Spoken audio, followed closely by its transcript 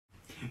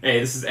Hey,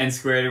 this is N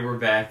Squared, and we're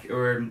back.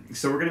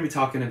 So we're going to be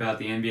talking about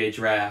the NBA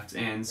draft,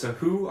 and so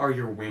who are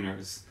your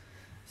winners?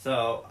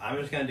 So I'm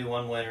just gonna do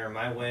one winner.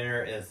 My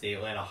winner is the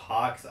Atlanta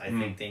Hawks. I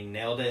think they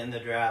nailed it in the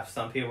draft.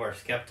 Some people are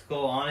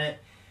skeptical on it.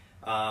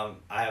 I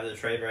have the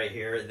trade right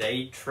here.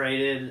 They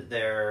traded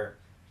their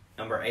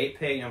number 8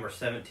 pick, number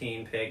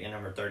 17 pick, and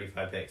number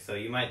 35 pick. So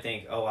you might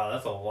think, oh wow,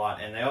 that's a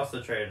lot. And they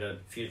also traded a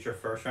future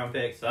first round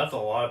pick. So that's a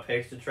lot of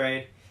picks to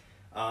trade.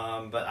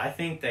 But I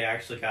think they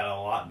actually got a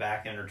lot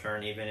back in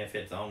return, even if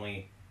it's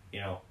only,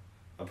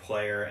 a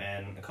player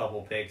and a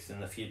couple picks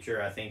in the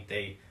future. I think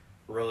they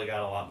really got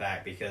a lot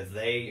back because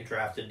they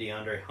drafted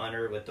DeAndre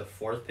Hunter with the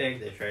 4th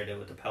pick. They traded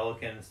with the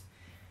Pelicans.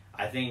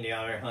 I think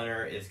DeAndre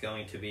Hunter is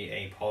going to be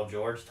a Paul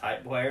George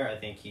type player. I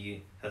think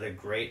he has a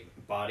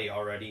great body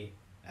already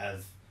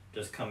as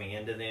just coming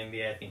into the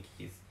NBA. I think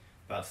he's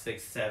about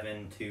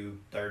 6'7",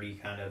 230,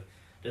 kind of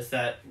just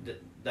that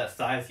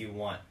size you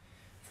want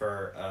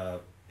for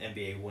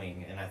NBA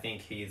wing. And I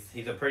think he's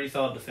a pretty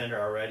solid defender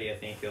already. I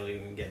think he'll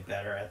even get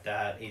better at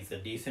that. He's a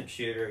decent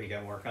shooter. He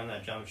can work on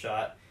that jump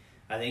shot.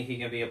 I think he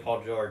can be a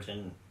Paul George,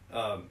 and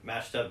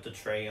matched up to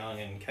Trae Young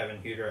and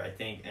Kevin Huerter, I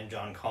think, and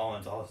John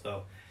Collins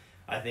also.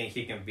 I think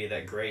he can be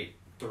that great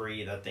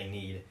 3 that they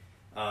need.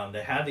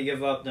 They had to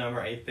give up the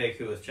number 8 pick,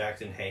 who was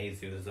Jackson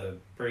Hayes, who was a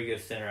pretty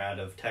good center out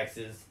of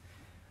Texas.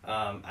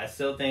 I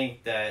still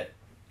think that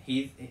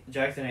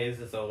Jackson Hayes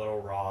is a little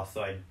raw,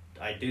 so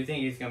I do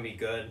think he's going to be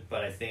good,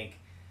 but I think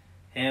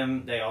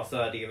they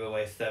also had to give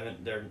away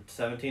their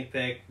 17th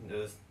pick. It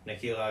was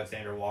Nickeil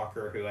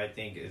Alexander-Walker, who I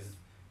think is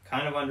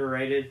kind of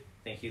underrated.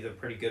 I think he's a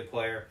pretty good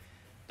player.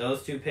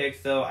 Those 2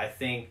 picks, though, I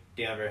think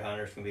DeAndre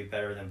Hunter's going to be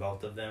better than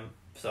both of them.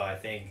 So I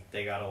think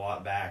they got a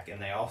lot back.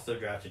 And they also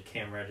drafted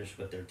Cam Reddish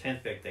with their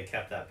 10th pick. They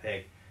kept that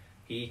pick.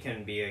 He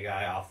can be a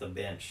guy off the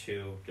bench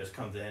who just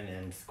comes in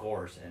and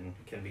scores and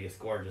can be a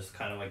scorer, just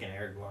kind of like an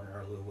Eric Gordon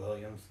or Lou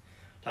Williams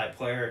type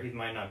player. He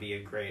might not be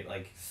a great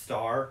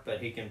star, but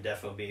he can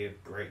definitely be a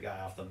great guy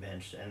off the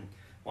bench. And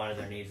one of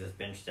their needs is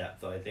bench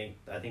depth. So I think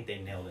they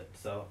nailed it.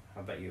 So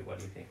how about you? What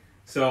do you think?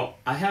 So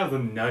I have the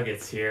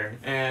Nuggets here,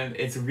 and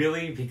it's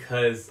really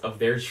because of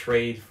their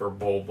trade for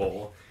Bol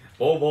Bol.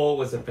 Bol Bol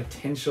was a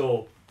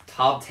potential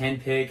top 10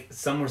 pick.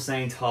 Some were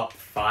saying top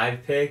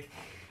 5 pick.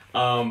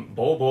 Bol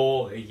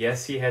Bol,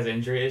 yes, he has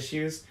injury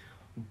issues,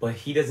 but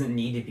he doesn't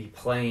need to be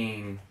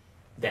playing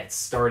that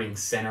starting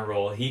center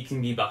role. He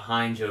can be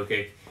behind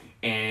Jokic,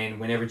 and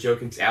whenever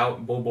Jokic's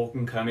out, Bol Bol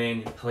can come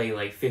in and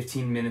play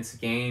 15 minutes a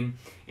game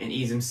and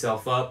ease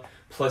himself up.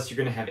 Plus, you're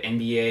going to have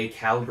NBA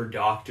caliber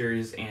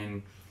doctors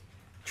and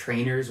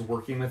trainers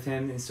working with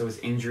him, and so his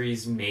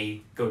injuries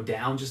may go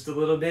down just a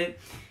little bit.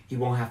 He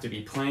won't have to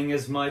be playing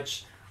as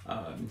much.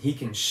 He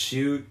can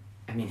shoot.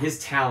 I mean, his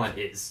talent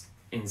is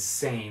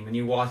insane. When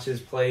you watch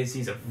his plays,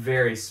 he's a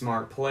very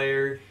smart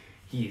player.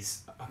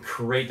 He's a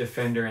great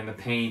defender in the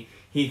paint.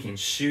 He can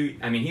shoot.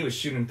 I mean, he was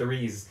shooting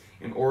threes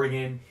in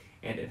Oregon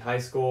and in high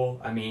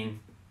school. I mean,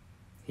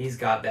 he's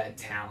got that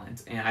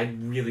talent, and I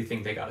really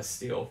think they got a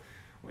steal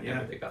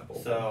whenever they got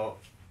Bol. So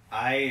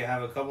I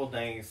have a couple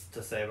things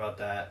to say about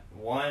that.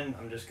 One,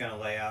 I'm just going to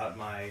lay out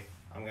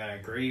I'm going to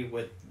agree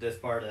with this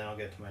part, and then I'll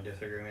get to my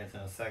disagreements in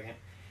a second.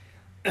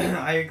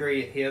 I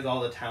agree. He has all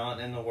the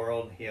talent in the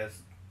world.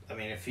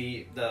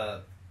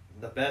 The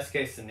best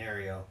case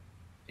scenario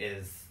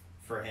is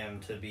for him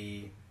to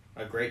be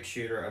a great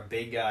shooter, a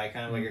big guy,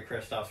 kind of like a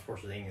Kristaps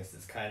Porzingis.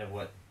 Is kind of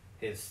what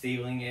his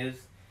ceiling is.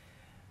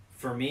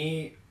 For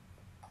me,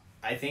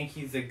 I think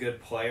he's a good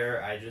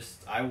player.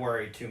 I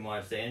worry too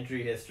much. The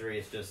injury history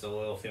is just a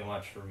little too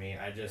much for me.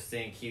 I just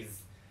think he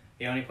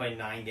only played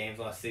 9 games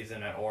last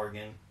season at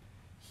Oregon.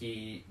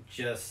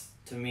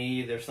 To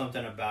me, there's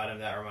something about him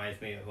that reminds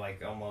me of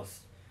almost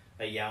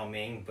a Yao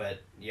Ming, but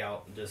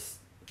just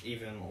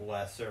even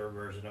lesser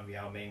version of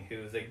Yao Ming,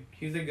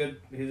 he's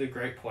a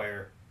great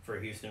player for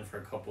Houston for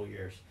a couple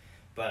years.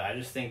 But I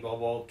just think Bol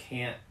Bol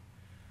can't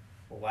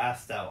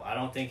last that. I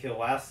don't think he'll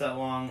last that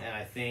long, and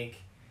I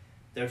think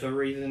there's a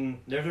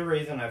reason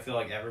I feel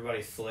like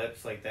everybody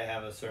slips, they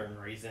have a certain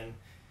reason.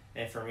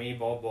 And for me,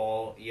 Bol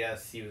Bol,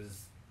 yes, he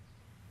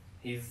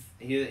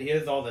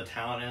has all the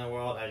talent in the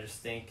world. I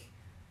just think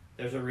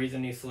there's a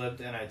reason he slipped,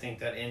 and I think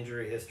that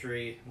injury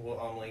history will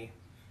only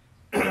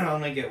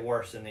get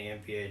worse in the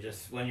NBA.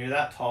 Just when you're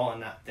that tall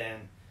and that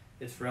thin,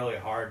 it's really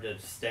hard to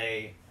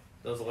stay.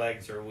 Those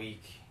legs are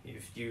weak.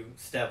 If you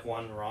step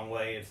one wrong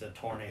way, it's a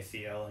torn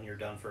ACL, and you're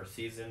done for a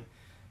season.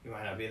 You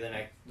might not be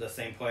the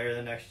same player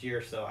the next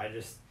year. So I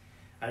just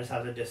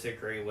have to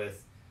disagree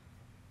with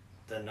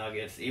the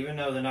Nuggets, even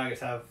though the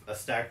Nuggets have a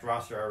stacked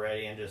roster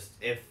already, and just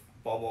if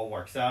Bol Bol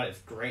works out, it's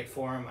great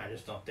for him. I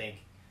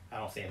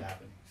don't see it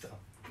happening. So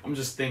I'm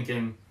just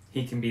thinking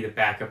he can be the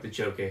backup to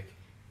Jokic.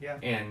 Yeah.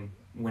 And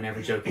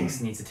whenever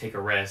Jokic needs to take a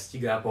rest,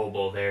 you got Bol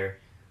Bol there.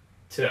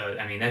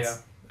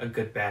 That's a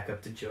good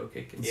backup to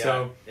Jokic. And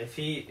so if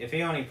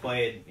he only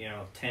played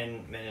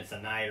 10 minutes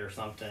a night or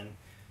something,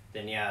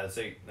 then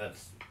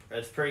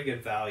that's pretty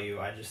good value.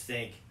 I just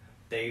think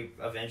they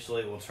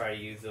eventually will try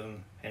to use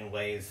him in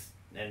ways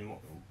and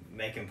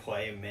make him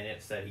play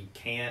minutes that he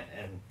can't,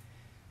 and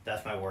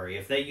that's my worry.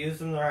 If they use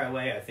them the right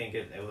way, I think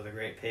it was a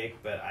great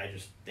pick, but I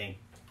just think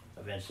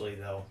eventually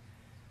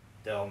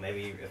they'll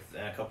maybe if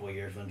in a couple of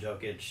years when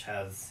Jokic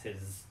has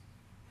his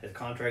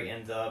contract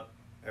ends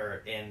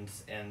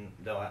and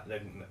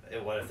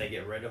what if they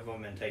get rid of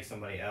him and take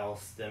somebody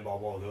else, then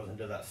Bol goes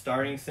into that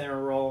starting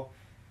center role.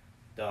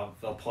 They'll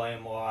play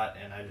him a lot,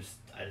 and I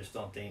just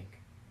don't think,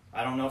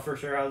 I don't know for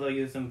sure how they'll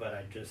use him,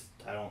 but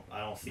I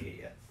don't see it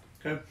yet.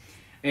 Okay.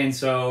 And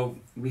so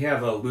we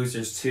have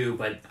losers too,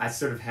 but I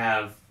sort of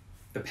have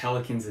the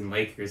Pelicans and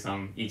Lakers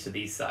on each of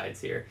these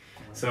sides here.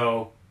 Mm-hmm.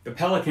 So the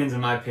Pelicans,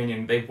 in my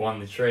opinion, they've won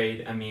the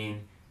trade. I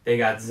mean, they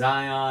got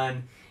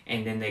Zion,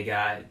 and then they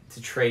got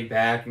to trade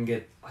back and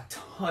get a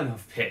ton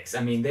of picks.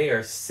 I mean, they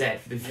are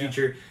set for the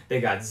future. Yeah. They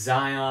got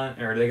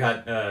Zion, or they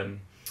got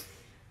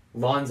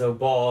Lonzo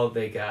Ball,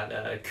 they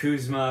got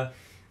Kuzma,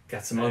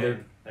 got some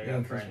other... They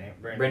got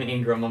Brandon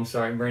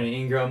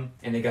Ingram,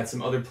 and they got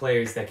some other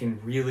players that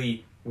can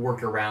really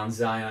work around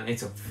Zion.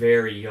 It's a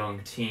very young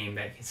team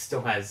that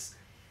still has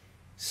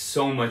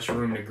so much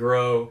room to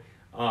grow.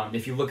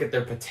 If you look at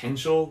their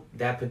potential,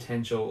 that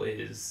potential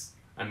is,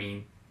 I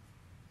mean,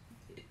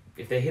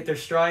 if they hit their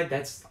stride,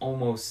 that's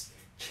almost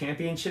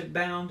championship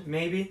bound,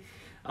 maybe.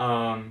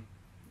 I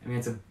mean,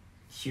 it's a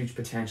huge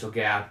potential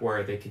gap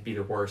where they could be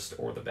the worst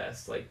or the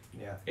best. Like,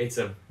 yeah, it's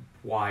a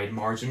wide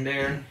margin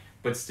there.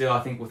 But still, I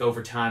think with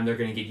over time, they're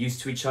going to get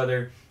used to each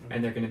other,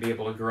 and they're going to be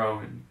able to grow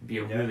and be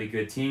a really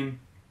good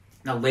team.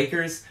 Now,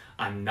 Lakers,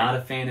 I'm not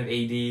a fan of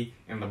AD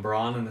and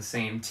LeBron on the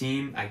same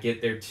team. I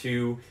get they're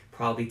two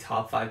probably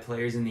top 5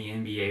 players in the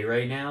NBA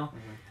right now,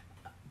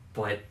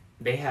 but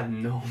they have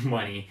no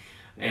money,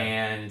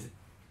 and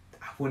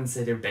I wouldn't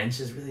say their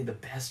bench is really the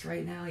best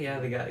right now. Yeah,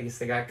 I guess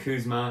they got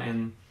Kuzma,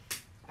 and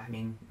I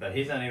mean, but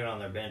he's not even on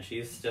their bench.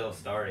 He's still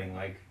starting.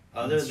 Like,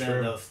 other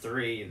than those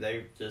three,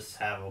 they just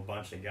have a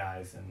bunch of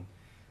guys, and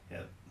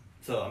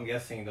so I'm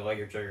guessing the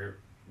Lakers are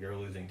your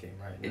losing team,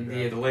 right?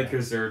 Yeah, the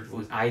Lakers are.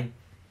 I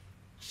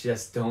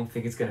just don't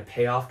think it's going to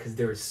pay off because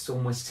there is so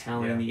much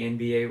talent in the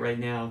NBA right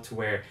now to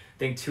where I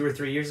think 2 or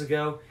 3 years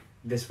ago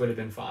this would have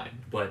been fine,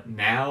 but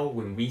now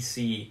when we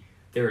see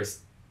there is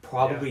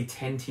probably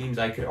 10 teams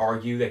I could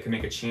argue that could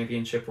make a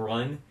championship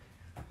run.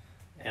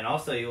 And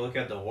also, you look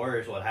at the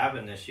Warriors. What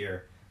happened this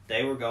year?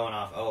 They were going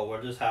off. Oh,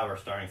 we'll just have our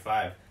starting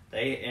 5.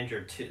 They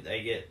injured 2.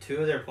 They get 2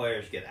 of their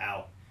players get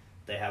out.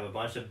 They have a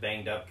bunch of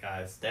banged up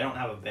guys. They don't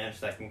have a bench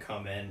that can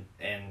come in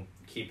and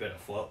keep it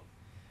afloat.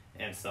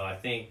 And so I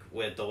think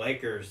with the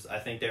Lakers, I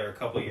think they were a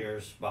couple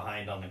years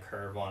behind on the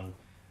curve on,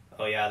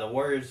 the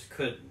Warriors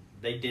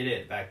they did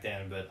it back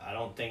then, but I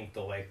don't think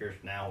the Lakers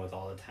now with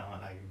all the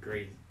talent, I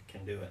agree,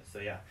 can do it. So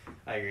yeah,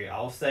 I agree.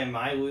 I'll say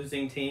my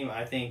losing team,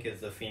 I think,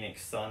 is the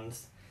Phoenix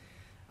Suns.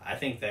 I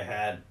think they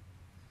had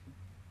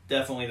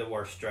definitely the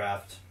worst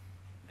draft.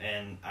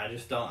 And I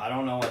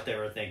don't know what they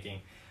were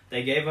thinking.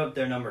 They gave up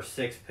their number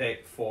 6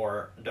 pick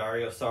for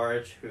Dario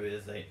Saric, who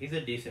he's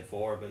a decent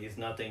forward, but he's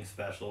nothing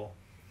special.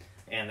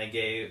 And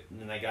they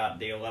got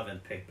the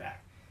 11th pick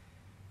back.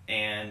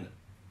 And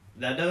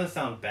that doesn't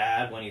sound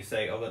bad when you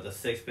say, but the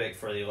 6th pick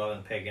for the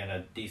 11th pick and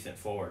a decent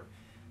forward.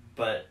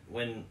 But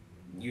when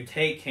you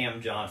take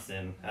Cam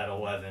Johnson at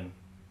 11,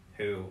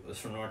 who was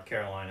from North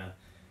Carolina,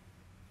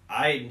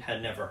 I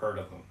had never heard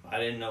of him. I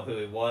didn't know who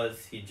he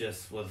was. He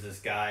just was this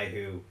guy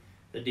who...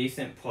 the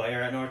decent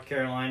player at North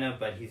Carolina,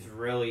 but he's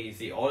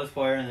the oldest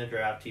player in the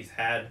draft. He's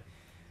had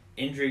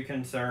injury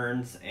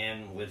concerns,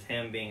 and with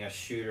him being a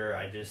shooter,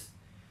 I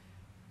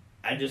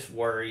just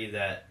worry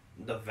that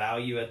the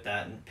value at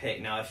that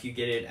pick. Now, if you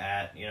get it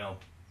at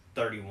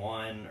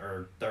 31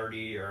 or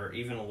 30 or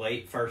even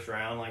late first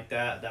round like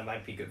that, that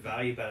might be good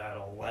value. But at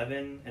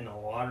 11 in the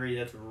lottery,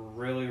 that's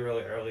really,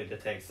 really early to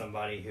take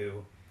somebody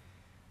who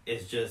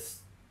is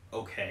just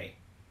okay.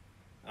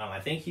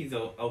 I think he's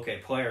an okay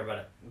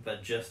player,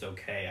 but just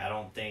okay. I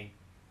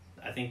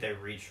think they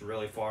reached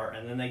really far.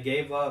 And then they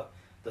gave up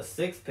the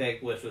 6th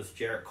pick, which was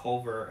Jarrett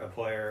Culver, a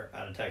player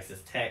out of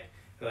Texas Tech,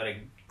 who had a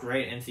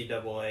great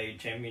NCAA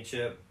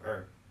championship,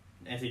 or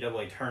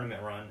NCAA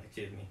tournament run,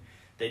 excuse me.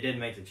 They did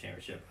make the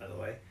championship, by the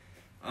way.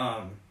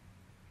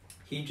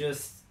 He's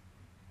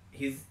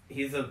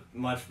a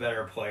much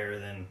better player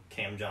than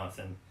Cam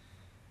Johnson.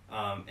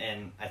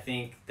 And I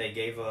think they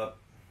gave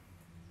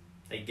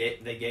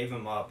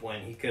him up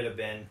when he could have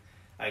been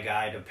a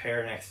guy to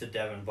pair next to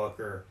Devin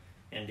Booker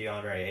and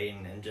DeAndre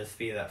Ayton and just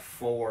be that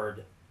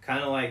forward,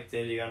 kind of like the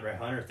DeAndre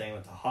Hunter thing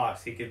with the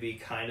Hawks. He could be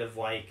kind of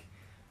like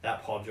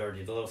that Paul George.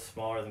 He's a little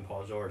smaller than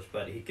Paul George,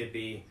 but he could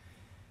be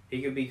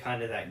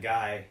kind of that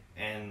guy,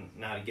 and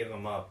not give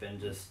him up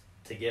and just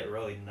to get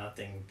really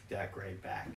nothing that great back.